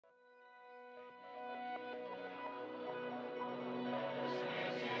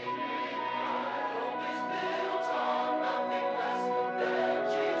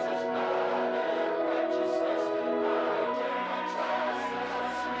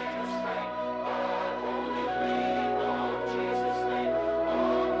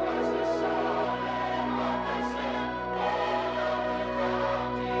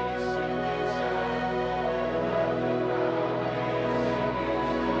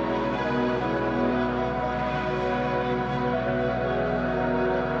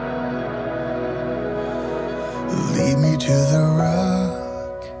to the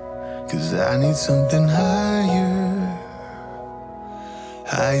rock, 'cause I need something higher,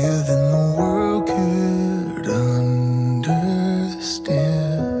 higher than the world could understand.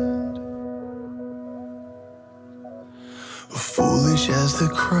 Foolish as the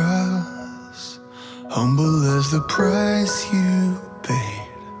cross, humble as the price you paid,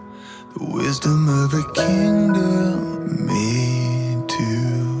 the wisdom of a kingdom made to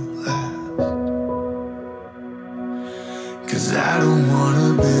last. 'Cause I don't wanna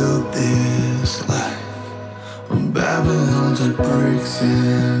build this life on Babylon's of bricks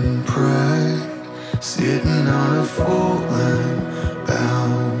and pride, sitting on a fault line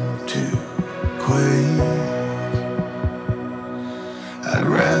bound to quake. I'd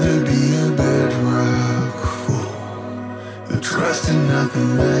rather be a bedrock fool who trusts in nothing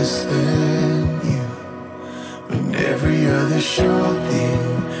less than you, when every other sure thing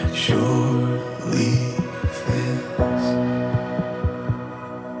surely fails.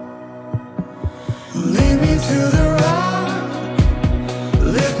 Lead me to the rock,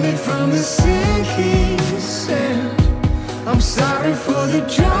 lift me from the sinking sand. I'm sorry for the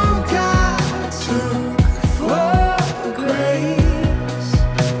joy